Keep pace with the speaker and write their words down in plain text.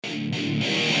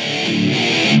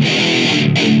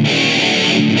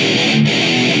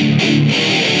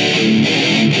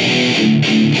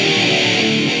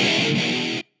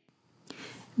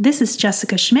This is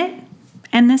Jessica Schmidt,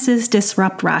 and this is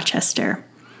Disrupt Rochester.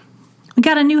 We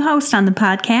got a new host on the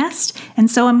podcast, and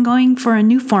so I'm going for a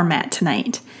new format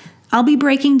tonight. I'll be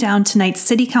breaking down tonight's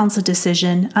City Council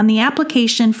decision on the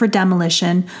application for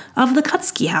demolition of the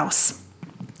Kutzky House.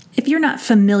 If you're not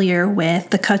familiar with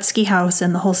the Kutzky House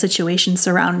and the whole situation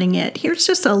surrounding it, here's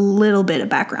just a little bit of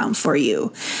background for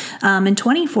you. In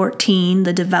 2014,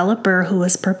 the developer who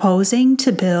was proposing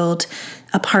to build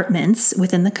apartments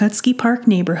within the Kutzky Park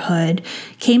neighborhood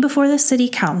came before the City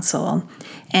Council,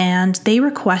 and they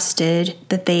requested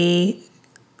that they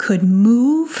could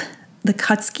move the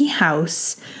Kutzky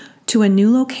House to a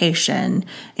new location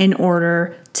in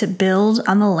order to build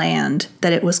on the land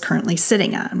that it was currently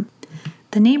sitting on.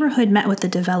 The neighborhood met with the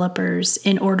developers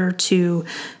in order to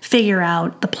figure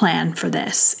out the plan for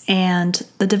this, and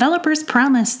the developers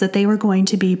promised that they were going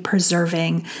to be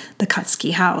preserving the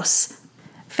Kutzky House.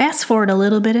 Fast forward a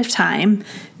little bit of time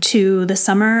to the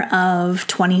summer of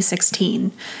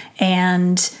 2016,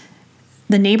 and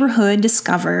the neighborhood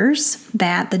discovers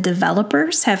that the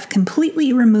developers have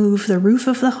completely removed the roof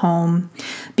of the home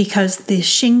because the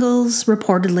shingles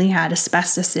reportedly had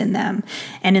asbestos in them.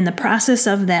 And in the process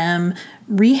of them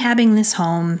rehabbing this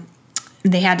home,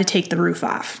 they had to take the roof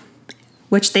off,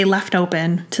 which they left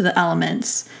open to the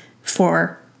elements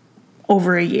for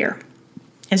over a year.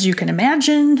 As you can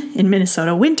imagine, in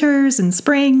Minnesota winters and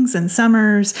springs and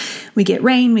summers, we get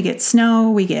rain, we get snow,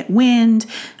 we get wind.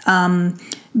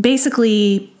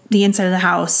 Basically, the inside of the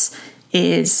house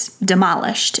is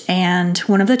demolished. And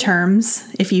one of the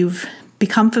terms, if you've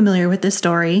become familiar with this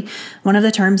story, one of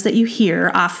the terms that you hear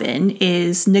often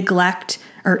is neglect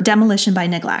or demolition by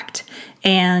neglect.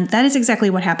 And that is exactly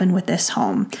what happened with this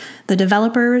home. The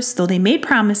developers, though they made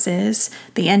promises,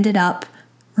 they ended up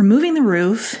removing the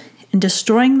roof and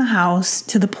destroying the house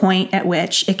to the point at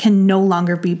which it can no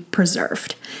longer be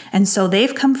preserved. And so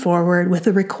they've come forward with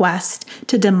a request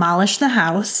to demolish the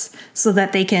house so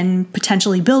that they can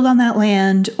potentially build on that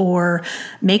land or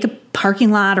make a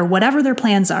parking lot or whatever their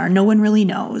plans are. No one really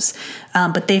knows.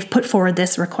 But they've put forward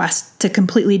this request to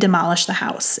completely demolish the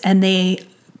house. And they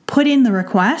put in the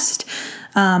request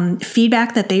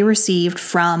feedback that they received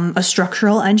from a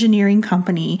structural engineering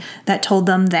company that told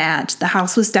them that the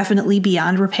house was definitely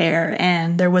beyond repair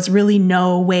and there was really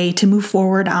no way to move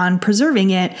forward on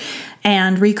preserving it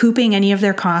and recouping any of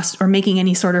their costs or making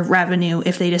any sort of revenue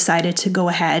if they decided to go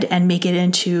ahead and make it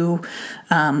into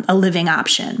a living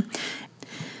option.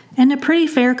 And a pretty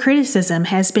fair criticism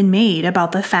has been made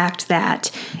about the fact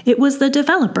that it was the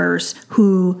developers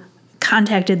who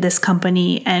contacted this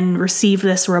company and received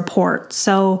this report.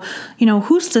 So,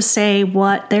 who's to say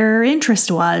what their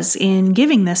interest was in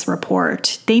giving this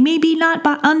report? They may be not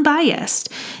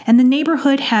unbiased. And the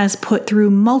neighborhood has put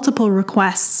through multiple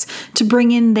requests to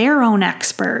bring in their own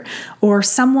expert or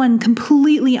someone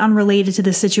completely unrelated to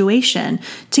the situation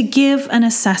to give an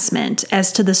assessment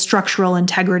as to the structural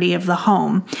integrity of the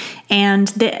home. And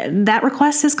that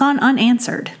request has gone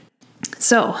unanswered.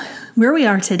 So, where we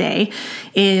are today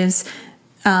is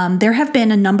there have been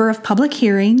a number of public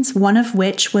hearings, one of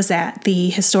which was at the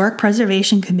Historic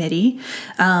Preservation Committee,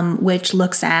 which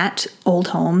looks at old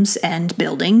homes and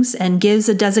buildings and gives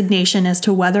a designation as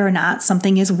to whether or not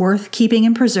something is worth keeping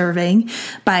and preserving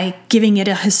by giving it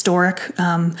a historic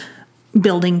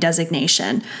building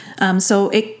designation.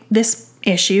 This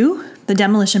issue, the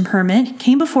demolition permit,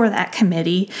 came before that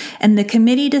committee, and the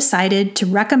committee decided to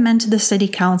recommend to the City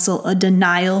Council a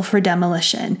denial for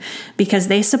demolition because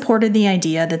they supported the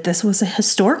idea that this was a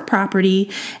historic property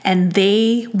and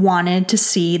they wanted to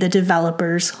see the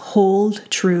developers hold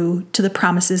true to the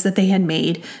promises that they had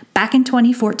made back in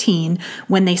 2014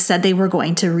 when they said they were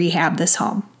going to rehab this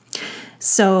home.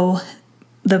 So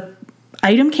the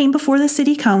item came before the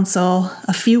City Council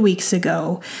a few weeks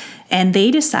ago, and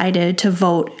they decided to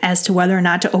vote as to whether or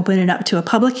not to open it up to a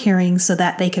public hearing so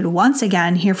that they could once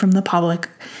again hear from the public,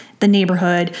 the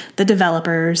neighborhood, the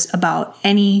developers about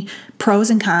any pros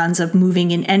and cons of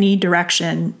moving in any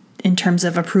direction in terms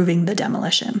of approving the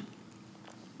demolition.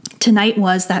 Tonight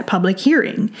was that public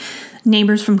hearing.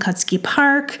 Neighbors from Kutzky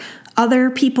Park,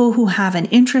 other people who have an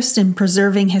interest in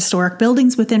preserving historic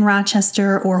buildings within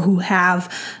Rochester or who have,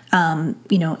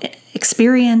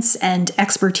 experience and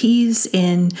expertise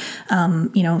in,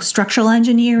 structural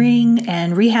engineering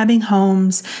and rehabbing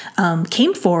homes,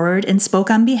 came forward and spoke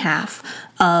on behalf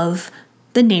of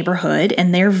the neighborhood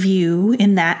and their view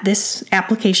in that this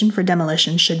application for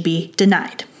demolition should be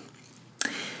denied.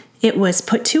 It was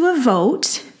put to a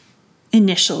vote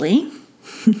initially,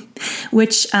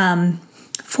 which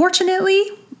fortunately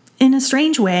in a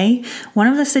strange way, one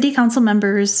of the city council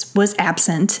members was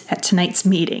absent at tonight's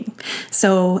meeting.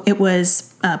 So it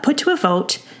was put to a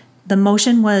vote. The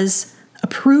motion was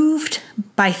approved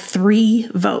by 3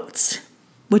 votes,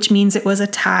 which means it was a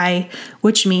tie,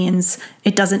 which means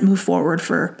it doesn't move forward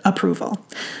for approval.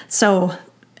 So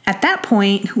at that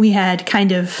point, we had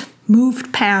kind of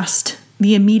moved past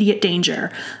the immediate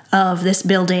danger of this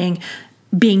building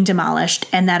being demolished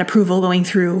and that approval going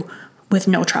through with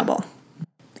no trouble.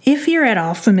 If you're at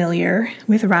all familiar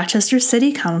with Rochester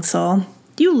City Council,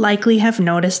 you likely have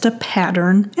noticed a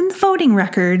pattern in the voting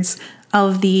records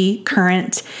of the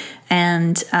current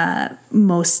and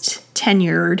most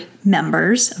tenured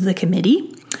members of the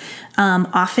committee.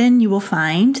 Often you will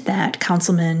find that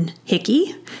Councilman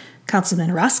Hickey,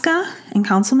 Councilman Ruska, and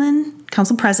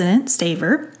Council President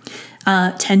Staver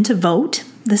tend to vote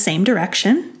the same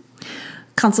direction.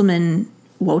 Councilman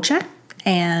Wojcik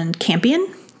and Campion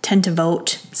tend to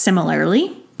vote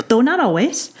similarly, though not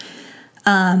always.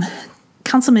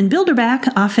 Councilman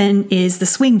Bilderback often is the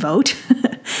swing vote,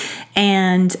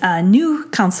 and new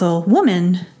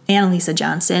councilwoman Annalisa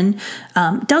Johnson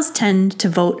does tend to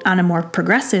vote on a more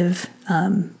progressive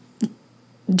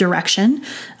direction,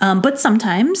 but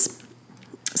sometimes,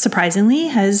 surprisingly,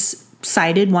 has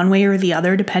sided one way or the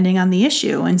other depending on the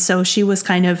issue. And so she was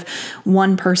kind of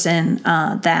one person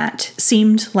that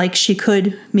seemed like she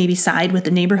could maybe side with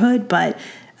the neighborhood, but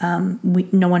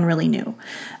no one really knew.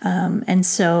 And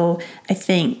so I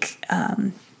think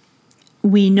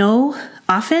we know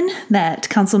often that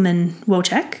Councilman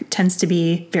Wojcik tends to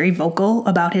be very vocal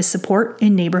about his support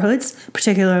in neighborhoods,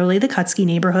 particularly the Kutzky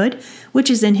neighborhood,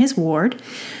 which is in his ward.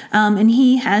 And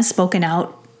he has spoken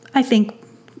out, I think,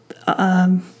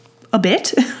 a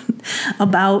bit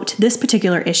about this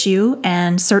particular issue,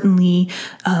 and certainly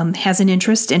has an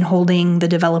interest in holding the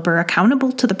developer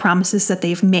accountable to the promises that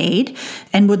they've made,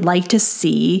 and would like to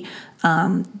see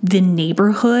the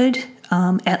neighborhood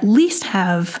at least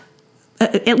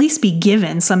be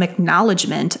given some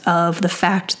acknowledgement of the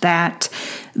fact that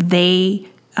they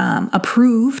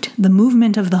approved the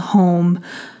movement of the home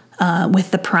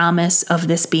with the promise of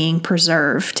this being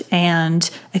preserved. And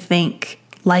I think,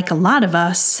 like a lot of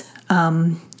us,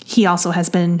 he also has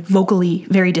been vocally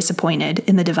very disappointed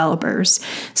in the developers.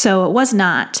 So it was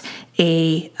not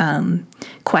a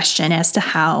question as to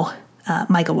how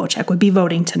Michael Wojcik would be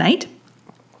voting tonight.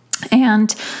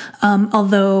 And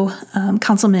although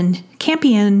Councilman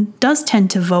Campion does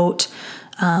tend to vote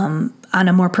on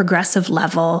a more progressive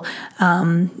level,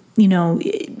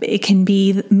 it can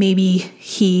be maybe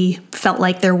he felt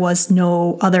like there was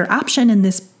no other option in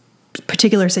this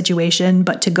particular situation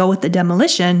but to go with the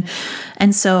demolition.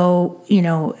 And so,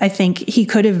 I think he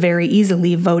could have very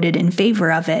easily voted in favor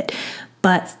of it.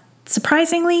 But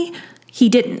surprisingly, he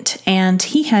didn't. And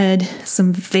he had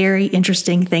some very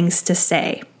interesting things to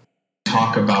say.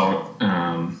 Talk about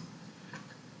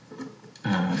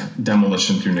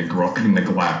demolition through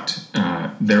neglect.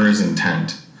 There is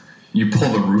intent. You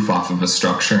pull the roof off of a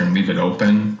structure and leave it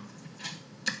open.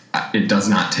 It does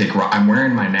not take I'm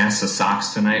wearing my NASA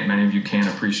socks tonight. Many of you can't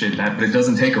appreciate that, but it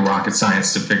doesn't take a rocket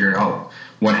science to figure out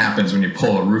what happens when you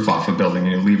pull a roof off a building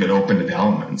and you leave it open to the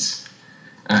elements.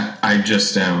 I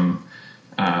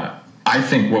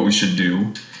think what we should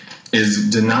do is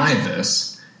deny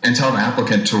this and tell the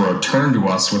applicant to return to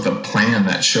us with a plan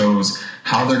that shows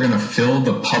how they're going to fill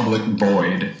the public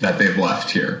void that they've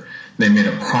left here. They made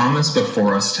a promise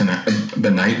before us tonight, the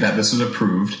night that this was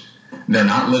approved. They're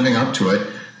not living up to it.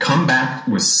 Come back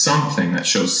with something that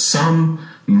shows some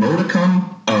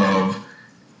modicum of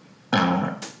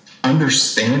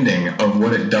understanding of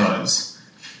what it does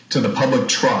to the public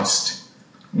trust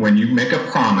when you make a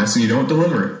promise and you don't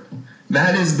deliver it.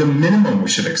 That is the minimum we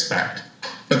should expect.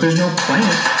 But there's no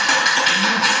plan.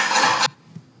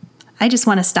 I just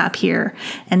want to stop here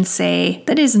and say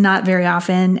that it is not very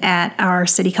often at our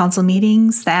city council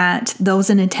meetings that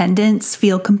those in attendance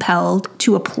feel compelled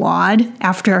to applaud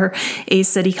after a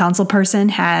city council person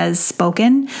has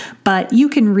spoken. But you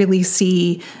can really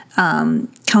see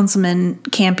Councilman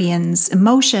Campion's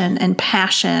emotion and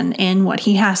passion in what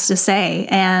he has to say.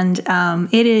 And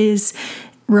it is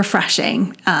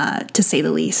refreshing, to say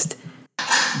the least.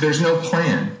 There's no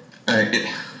plan.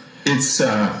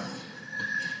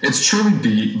 It's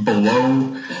truly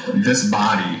below this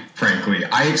body, frankly.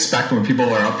 I expect when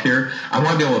people are up here, I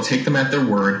want to be able to take them at their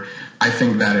word. I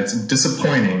think that it's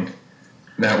disappointing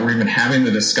that we're even having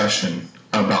the discussion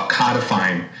about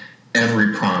codifying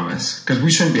every promise, because we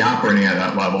shouldn't be operating at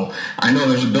that level. I know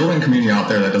there's a building community out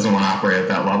there that doesn't want to operate at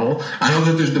that level. I know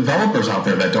that there's developers out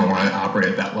there that don't want to operate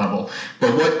at that level.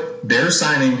 But what they're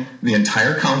signing the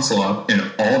entire council up and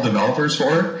all developers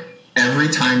for every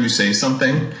time you say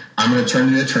something, I'm going to turn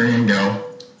to the attorney and go,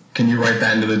 can you write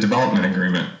that into the development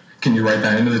agreement? Can you write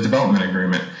that into the development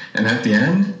agreement? And at the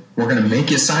end, we're going to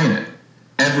make you sign it.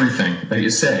 Everything that you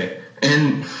say.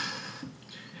 And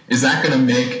is that going to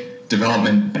make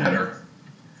development better?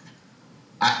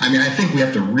 I mean, I think we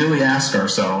have to really ask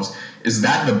ourselves, is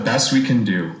that the best we can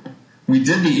do? We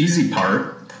did the easy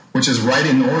part, which is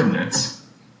writing the ordinance.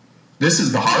 This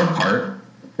is the hard part.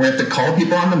 We have to call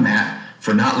people on the mat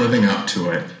for not living up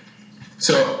to it.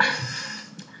 So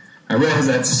I realize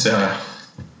that's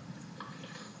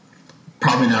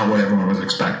probably not what everyone was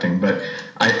expecting, but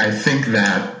I think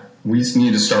that we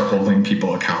need to start holding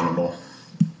people accountable.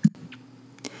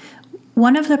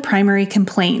 One of the primary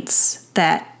complaints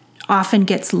that often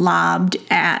gets lobbed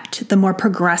at the more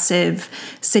progressive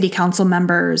city council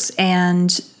members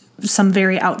and some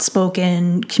very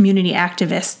outspoken community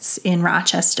activists in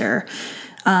Rochester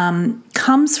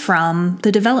comes from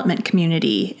the development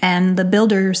community and the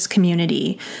builders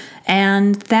community.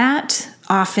 And that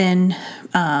often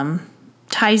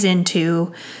ties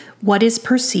into what is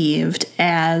perceived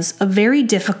as a very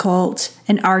difficult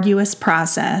and arduous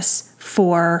process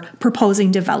for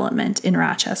proposing development in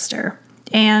Rochester.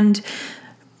 And,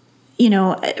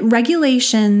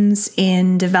 regulations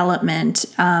in development,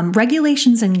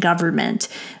 regulations in government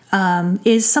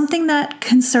is something that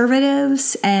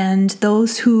conservatives and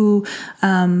those who,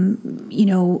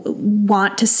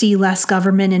 want to see less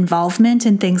government involvement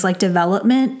in things like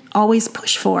development always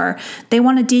push for. They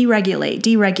want to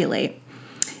deregulate.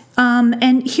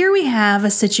 And here we have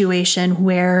a situation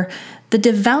where the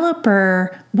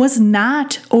developer was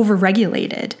not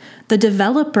overregulated. The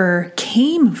developer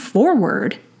came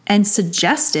forward and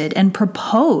suggested and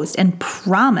proposed and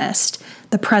promised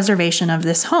the preservation of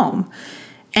this home.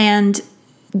 And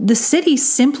the city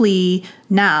simply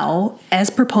now, as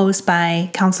proposed by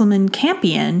Councilman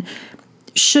Campion,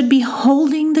 should be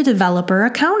holding the developer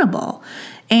accountable.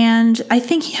 And I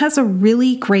think he has a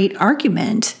really great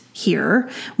argument here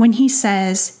when he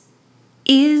says,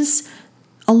 is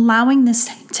allowing this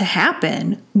to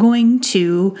happen going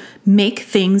to make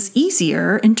things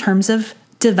easier in terms of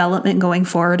development going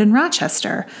forward in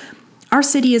Rochester? Our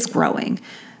city is growing.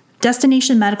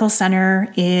 Destination Medical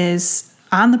Center is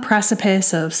on the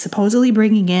precipice of supposedly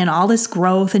bringing in all this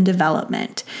growth and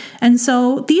development. And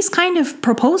so these kind of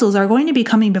proposals are going to be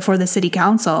coming before the city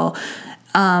council.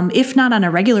 If not on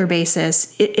a regular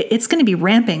basis, it's going to be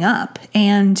ramping up.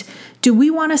 And do we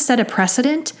want to set a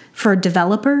precedent for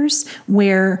developers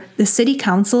where the city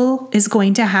council is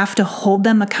going to have to hold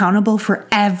them accountable for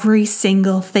every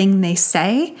single thing they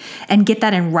say and get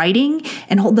that in writing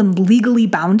and hold them legally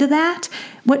bound to that?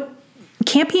 What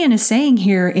Campion is saying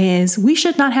here is we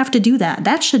should not have to do that.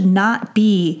 That should not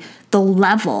be the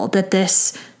level that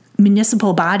this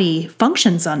municipal body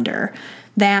functions under.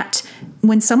 That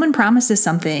when someone promises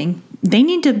something, they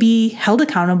need to be held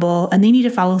accountable and they need to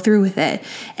follow through with it.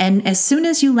 And as soon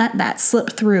as you let that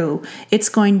slip through, it's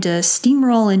going to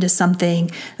steamroll into something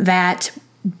that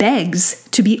begs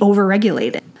to be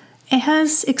overregulated.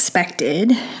 As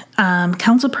expected,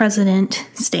 Council President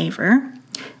Staver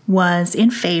was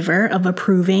in favor of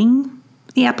approving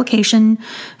the application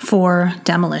for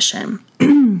demolition.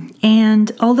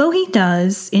 And although he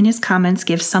does, in his comments,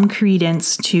 give some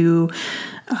credence to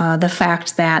the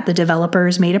fact that the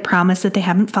developers made a promise that they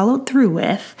haven't followed through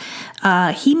with,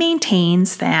 he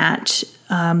maintains that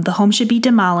the home should be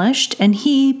demolished, and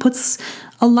he puts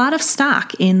a lot of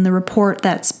stock in the report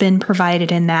that's been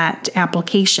provided in that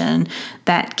application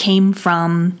that came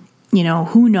from,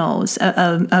 who knows,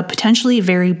 a potentially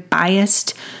very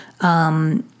biased,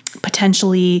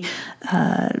 potentially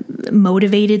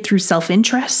motivated through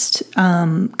self-interest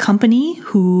company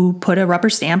who put a rubber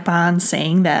stamp on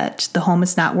saying that the home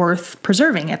is not worth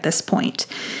preserving at this point.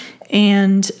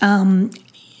 And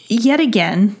yet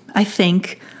again, I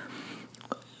think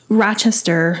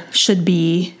Rochester should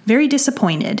be very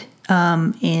disappointed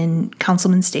in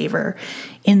Councilman Staver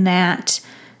in that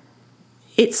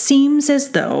it seems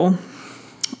as though,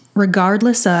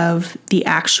 regardless of the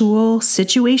actual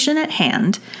situation at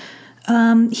hand,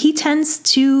 he tends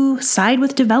to side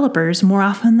with developers more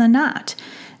often than not.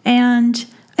 And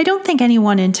I don't think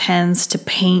anyone intends to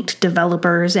paint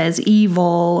developers as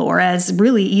evil or as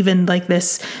really even like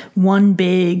this one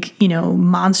big,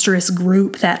 monstrous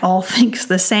group that all thinks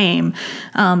the same,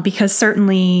 because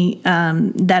certainly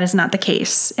that is not the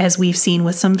case, as we've seen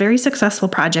with some very successful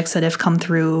projects that have come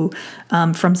through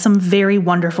from some very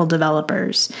wonderful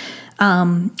developers.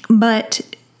 But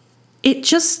it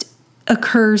just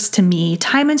occurs to me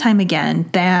time and time again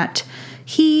that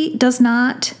he does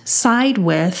not side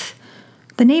with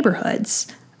the neighborhoods.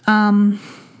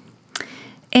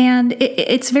 And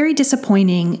it's very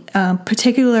disappointing,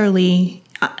 particularly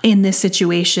in this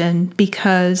situation,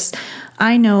 because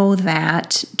I know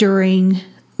that during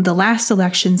the last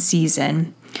election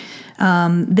season,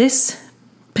 this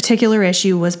particular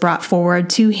issue was brought forward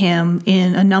to him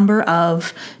in a number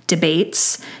of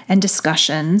debates and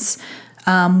discussions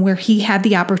where he had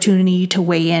the opportunity to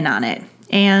weigh in on it.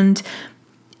 And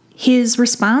his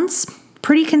response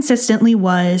pretty consistently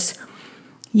was,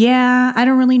 yeah, I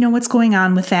don't really know what's going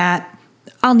on with that.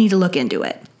 I'll need to look into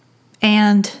it.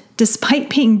 And despite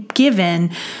being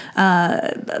given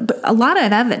a lot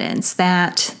of evidence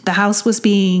that the house was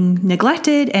being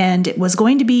neglected and it was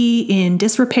going to be in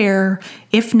disrepair,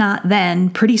 if not then,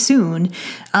 pretty soon,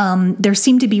 there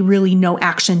seemed to be really no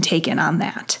action taken on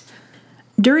that.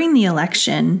 During the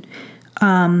election,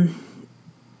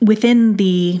 within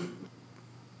the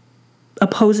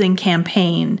opposing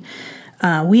campaign,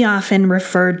 we often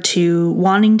referred to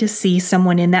wanting to see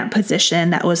someone in that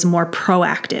position that was more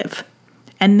proactive.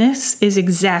 And this is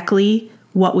exactly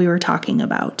what we were talking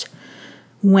about.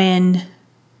 When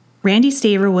Randy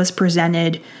Staver was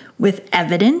presented with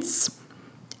evidence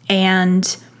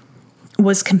and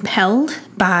was compelled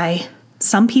by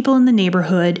some people in the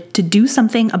neighborhood to do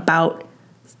something about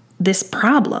this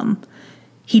problem,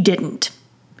 he didn't.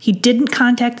 He didn't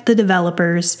contact the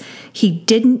developers. He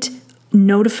didn't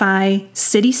notify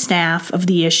city staff of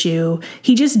the issue.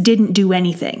 He just didn't do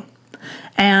anything.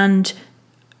 And,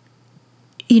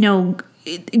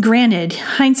 granted,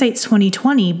 hindsight's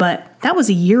 2020, but that was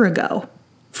a year ago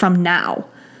from now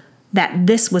that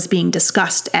this was being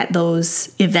discussed at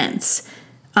those events.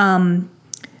 Now,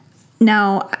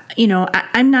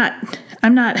 I'm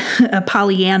not a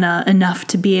Pollyanna enough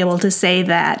to be able to say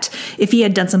that if he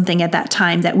had done something at that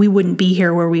time that we wouldn't be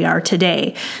here where we are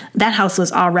today. That house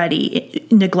was already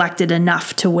neglected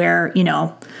enough to where,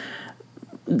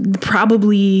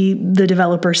 probably the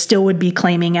developer still would be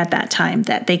claiming at that time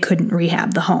that they couldn't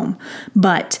rehab the home.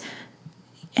 But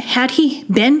had he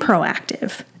been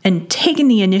proactive and taken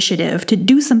the initiative to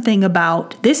do something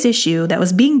about this issue that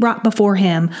was being brought before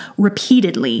him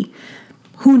repeatedly,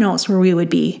 who knows where we would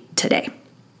be today.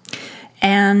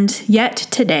 And yet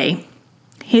today,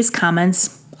 his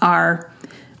comments are,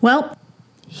 well,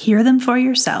 hear them for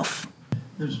yourself.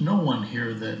 There's no one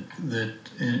here that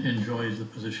enjoys the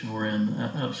position we're in.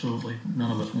 Absolutely. None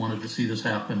of us wanted to see this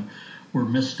happen. Were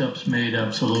missteps made?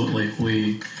 Absolutely.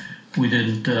 We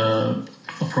didn't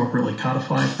appropriately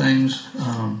codify things.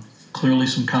 Clearly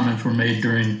some comments were made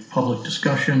during public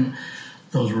discussion.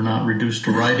 Those were not reduced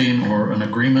to writing or an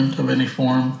agreement of any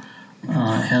form.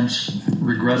 Hence,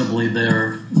 regrettably,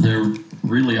 they're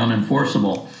really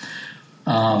unenforceable.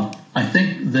 I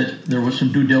think that there was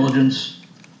some due diligence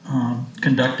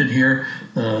conducted here.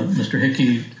 Mr.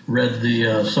 Hickey read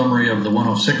the summary of the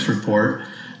 106 report,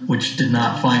 which did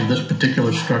not find this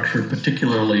particular structure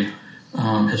particularly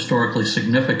historically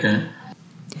significant.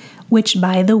 Which,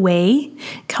 by the way,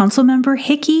 Councilmember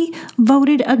Hickey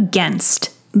voted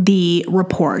against the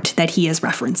report that he is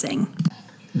referencing.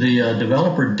 The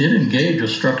developer did engage a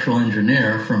structural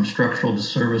engineer from Structural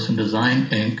Service and Design,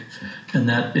 Inc., and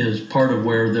that is part of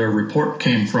where their report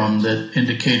came from that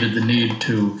indicated the need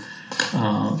to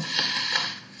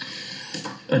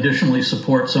additionally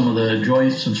support some of the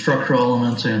joists and structural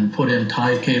elements and put in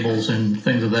tie cables and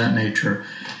things of that nature.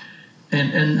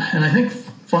 And I think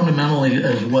fundamentally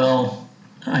as well,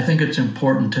 I think it's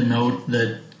important to note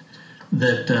that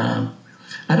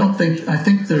I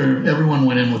think everyone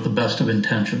went in with the best of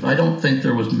intentions. I don't think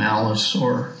there was malice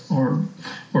or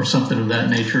something of that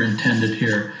nature intended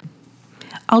here.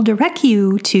 I'll direct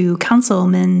you to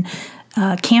Councilman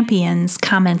Campion's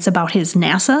comments about his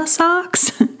NASA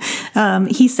socks.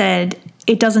 He said,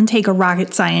 it doesn't take a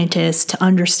rocket scientist to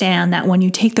understand that when you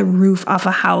take the roof off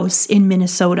a house in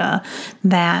Minnesota,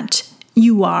 that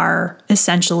you are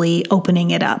essentially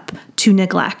opening it up to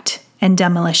neglect and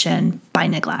demolition by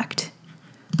neglect.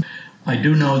 I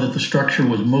do know that the structure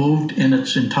was moved in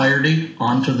its entirety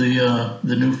onto the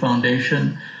new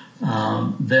foundation.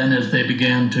 Then as they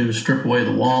began to strip away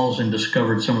the walls and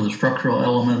discovered some of the structural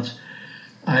elements,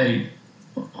 I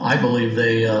believe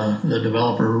the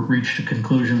developer reached a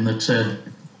conclusion that said,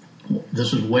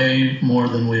 this is way more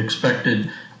than we expected.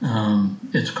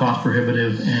 It's cost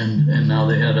prohibitive, and now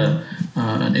they had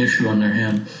an issue on their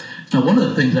hand. Now, one of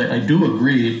the things I do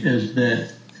agree is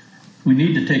that we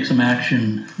need to take some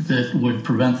action that would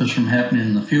prevent this from happening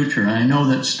in the future. And I know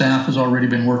that staff has already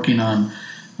been working on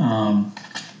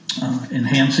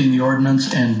enhancing the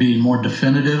ordinance and being more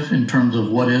definitive in terms of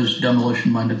what is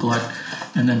demolition by neglect,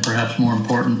 and then perhaps more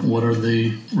important, what are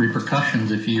the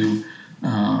repercussions if you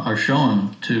are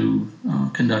shown to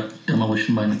conduct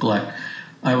demolition by neglect.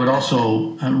 I would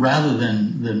also, rather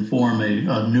than form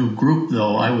a new group,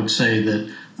 though, I would say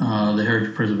that the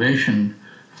Heritage Preservation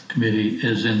Committee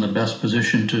is in the best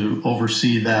position to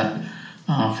oversee that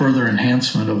further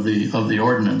enhancement of the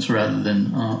ordinance rather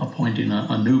than appointing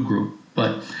a new group.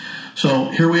 But so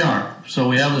here we are. So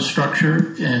we have a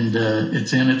structure, and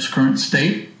it's in its current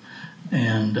state,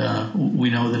 and we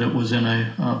know that it was in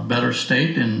a better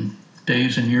state in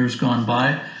days and years gone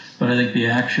by. But I think the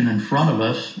action in front of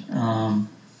us,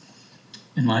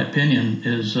 in my opinion,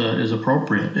 is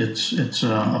appropriate. It's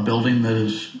a building that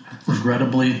is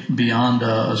regrettably beyond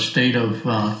a state of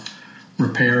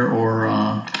repair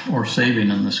or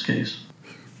saving in this case.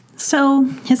 So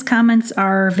his comments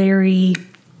are very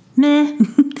meh.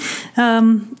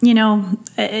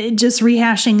 Just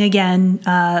rehashing again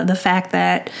the fact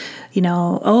that,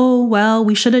 oh, well,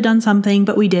 we should have done something,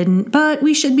 but we didn't. But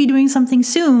we should be doing something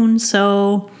soon.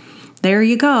 So there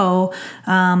you go.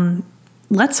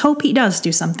 Let's hope he does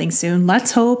do something soon.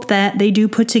 Let's hope that they do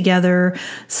put together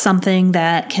something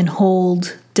that can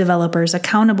hold developers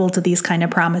accountable to these kind of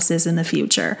promises in the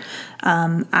future.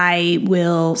 I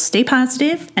will stay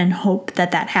positive and hope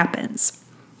that happens.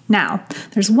 Now,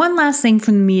 there's one last thing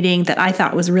from the meeting that I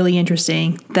thought was really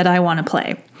interesting that I want to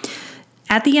play.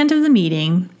 At the end of the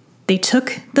meeting, they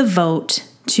took the vote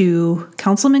to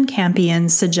Councilman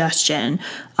Campion's suggestion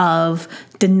of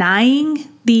denying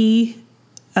the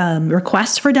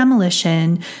request for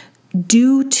demolition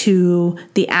due to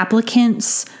the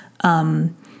applicant's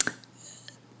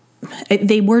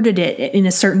they worded it in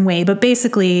a certain way, but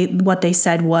basically what they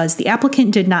said was the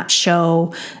applicant did not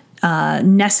show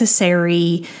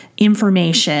necessary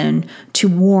information to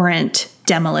warrant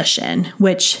demolition,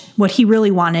 which what he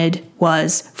really wanted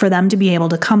was for them to be able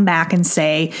to come back and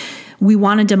say, we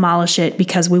want to demolish it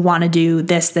because we want to do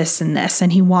this, this, and this.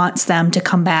 And he wants them to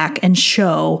come back and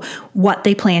show what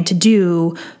they plan to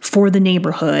do for the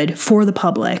neighborhood, for the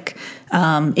public,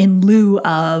 in lieu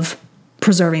of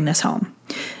preserving this home.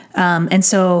 And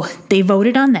so they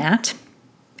voted on that,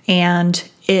 and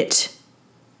it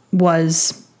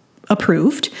was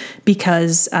approved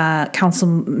because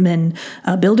Councilman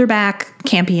Bilderback,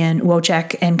 Campion,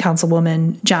 Wojcik, and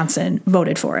Councilwoman Johnson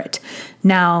voted for it.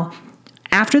 Now,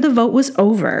 after the vote was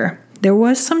over, there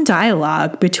was some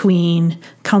dialogue between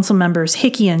Council members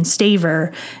Hickey and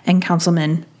Staver and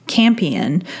Councilman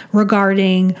Campion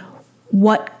regarding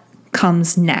what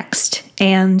comes next.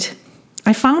 And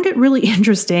I found it really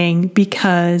interesting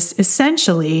because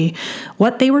essentially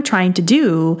what they were trying to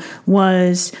do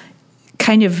was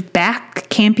kind of back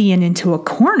Campion into a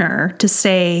corner to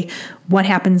say what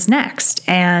happens next.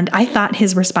 And I thought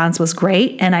his response was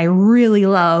great, and I really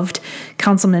loved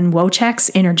Councilman Wojcik's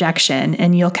interjection,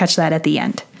 and you'll catch that at the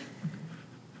end.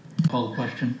 Call the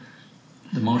question.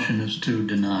 The motion is to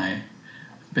deny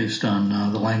based on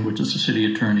the language that the city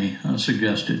attorney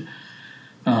suggested.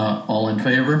 All in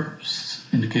favor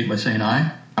indicate by saying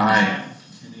aye. Aye.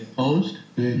 Any opposed?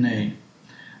 Nay.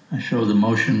 I show the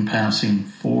motion passing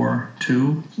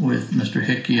 4-2 with Mr.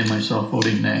 Hickey and myself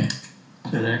voting nay.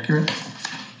 Is that accurate?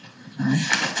 All right.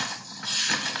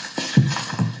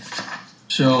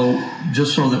 So,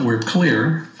 just so that we're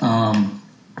clear,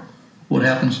 what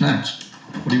happens next?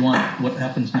 What do you want? What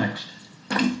happens next?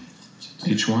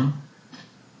 Each one?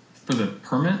 For the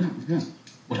permit? Yeah.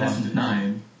 What happens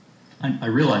Nine. I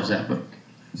realize that, but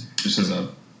Just as a now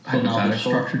the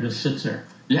hypothetical. structure just sits there.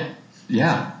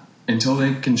 Yeah. Until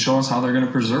they can show us how they're going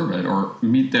to preserve it or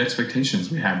meet the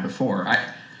expectations we had before.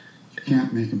 You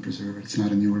can't make them preserve it. It's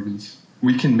not in the ordinance.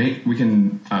 We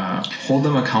can hold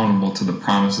them accountable to the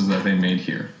promises that they made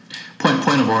here.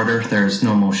 Point of order. There's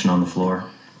no motion on the floor.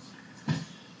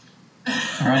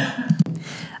 All right.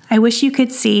 I wish you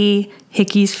could see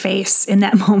Hickey's face in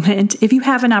that moment. If you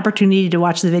have an opportunity to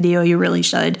watch the video, you really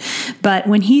should. But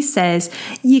when he says,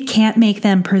 you can't make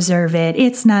them preserve it,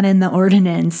 it's not in the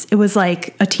ordinance, it was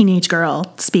like a teenage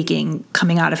girl speaking,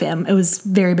 coming out of him. It was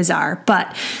very bizarre.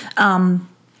 But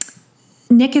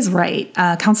Nick is right.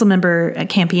 Councilmember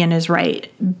Campion is right.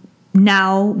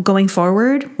 Now, going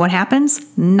forward, what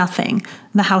happens? Nothing.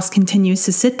 The house continues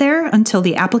to sit there until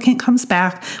the applicant comes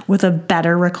back with a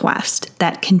better request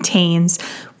that contains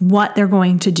what they're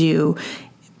going to do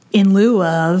in lieu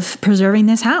of preserving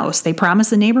this house. They promise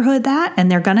the neighborhood that, and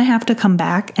they're going to have to come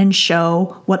back and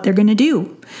show what they're going to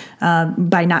do.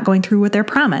 by not going through with their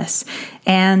promise.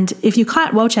 And if you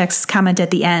caught Wojciech's comment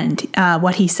at the end,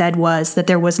 what he said was that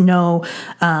there was no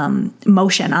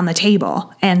motion on the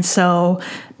table. And so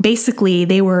basically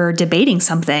they were debating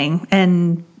something,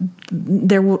 and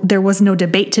there was no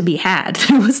debate to be had.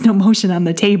 There was no motion on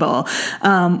the table,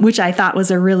 which I thought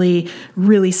was a really,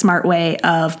 really smart way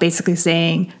of basically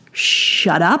saying,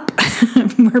 shut up,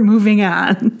 we're moving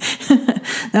on.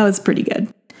 That was pretty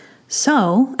good.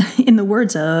 So, in the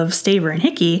words of Staver and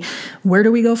Hickey, where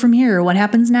do we go from here? What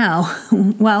happens now?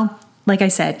 Well, like I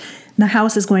said, the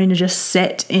house is going to just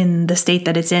sit in the state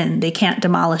that it's in. They can't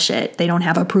demolish it. They don't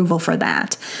have approval for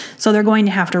that. So they're going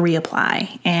to have to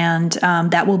reapply, and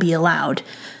that will be allowed.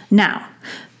 Now,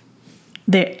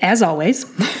 as always,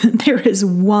 there is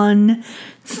one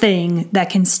thing that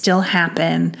can still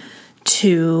happen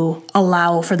to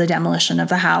allow for the demolition of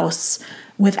the house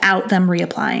without them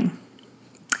reapplying.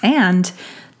 And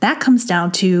that comes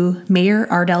down to Mayor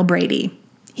Ardell Brady.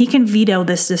 He can veto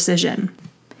this decision.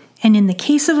 And in the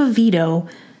case of a veto,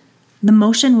 the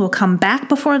motion will come back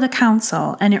before the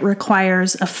council, and it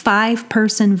requires a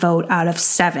 5-person vote out of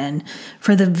 7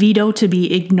 for the veto to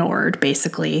be ignored,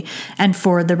 basically, and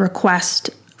for the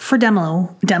request for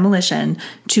demolition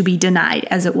to be denied,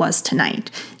 as it was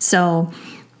tonight. So,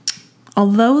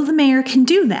 although the mayor can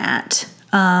do that,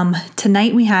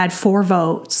 tonight we had 4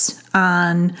 votes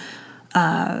on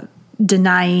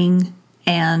denying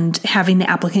and having the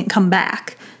applicant come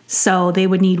back. So they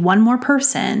would need one more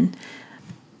person.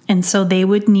 And so they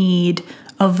would need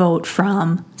a vote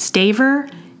from Staver,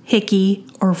 Hickey,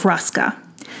 or Ruska.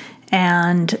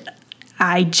 And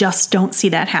I just don't see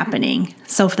that happening.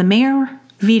 So if the mayor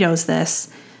vetoes this,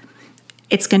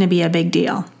 it's going to be a big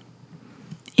deal.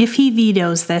 If he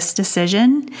vetoes this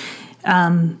decision,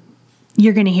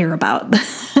 you're going to hear about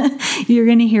you're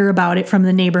going to hear about it from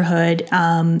the neighborhood,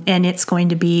 and it's going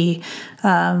to be,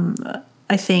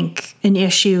 I think, an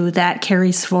issue that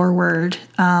carries forward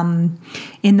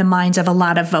in the minds of a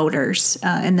lot of voters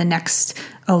in the next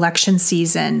election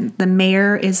season. The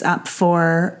mayor is up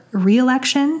for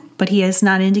re-election, but he has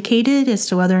not indicated as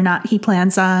to whether or not he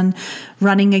plans on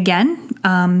running again.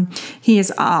 He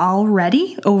is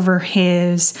already over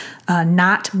his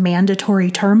not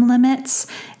mandatory term limits.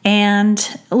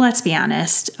 And let's be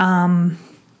honest,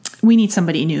 we need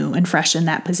somebody new and fresh in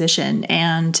that position.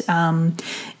 And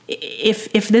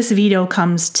if this veto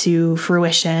comes to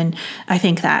fruition, I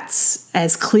think that's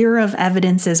as clear of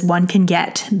evidence as one can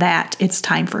get that it's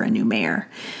time for a new mayor.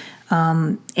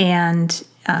 And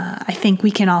I think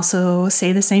we can also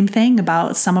say the same thing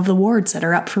about some of the wards that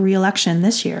are up for re-election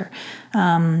this year.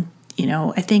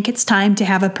 I think it's time to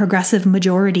have a progressive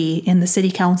majority in the city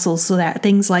council so that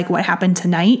things like what happened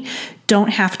tonight don't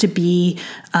have to be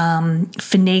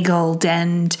finagled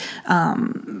and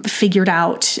figured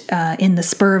out in the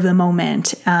spur of the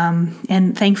moment.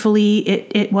 And thankfully,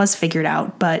 it was figured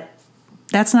out, but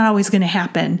that's not always going to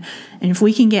happen. And if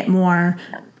we can get more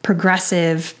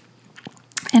progressive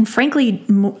and frankly,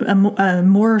 a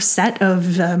more set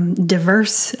of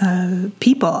diverse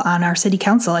people on our city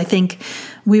council, I think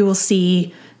we will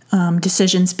see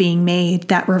decisions being made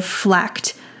that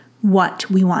reflect what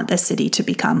we want the city to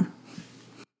become.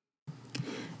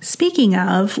 Speaking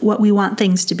of what we want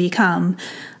things to become,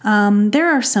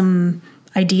 there are some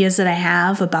ideas that I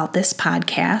have about this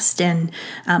podcast, and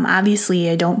obviously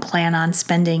I don't plan on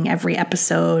spending every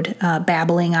episode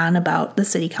babbling on about the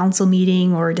city council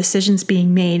meeting or decisions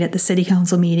being made at the city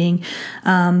council meeting,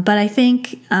 but I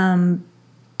think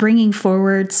bringing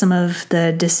forward some of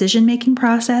the decision-making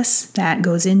process that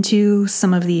goes into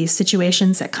some of these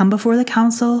situations that come before the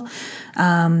council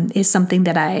is something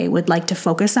that I would like to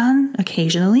focus on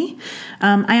occasionally.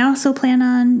 I also plan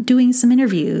on doing some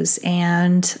interviews,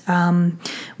 and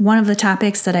one of the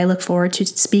topics that I look forward to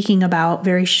speaking about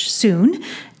very soon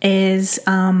is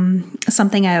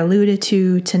something I alluded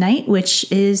to tonight,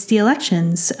 which is the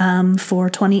elections for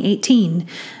 2018.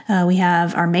 We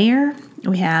have our mayor.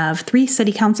 We have 3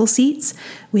 city council seats.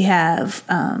 We have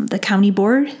the county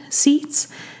board seats.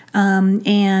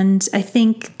 And I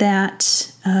think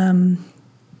that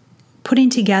putting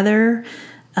together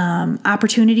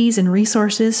opportunities and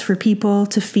resources for people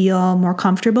to feel more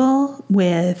comfortable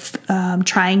with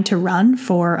trying to run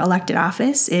for elected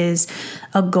office is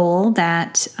a goal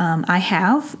that I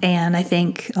have. And I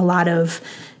think a lot of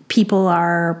people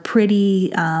are pretty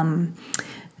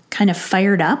kind of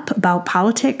fired up about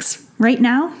politics right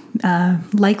now,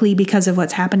 likely because of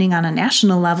what's happening on a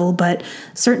national level, but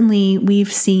certainly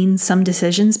we've seen some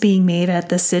decisions being made at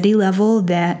the city level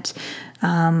that,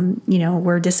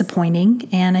 were disappointing.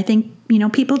 And I think,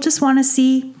 people just want to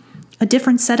see a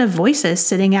different set of voices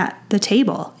sitting at the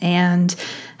table. And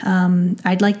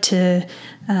I'd like to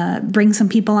bring some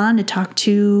people on to talk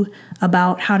to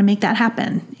about how to make that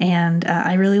happen. And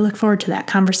I really look forward to that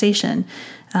conversation.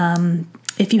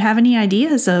 If you have any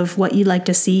ideas of what you'd like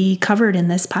to see covered in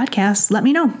this podcast, let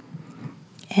me know.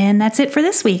 And that's it for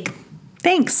this week.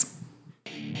 Thanks.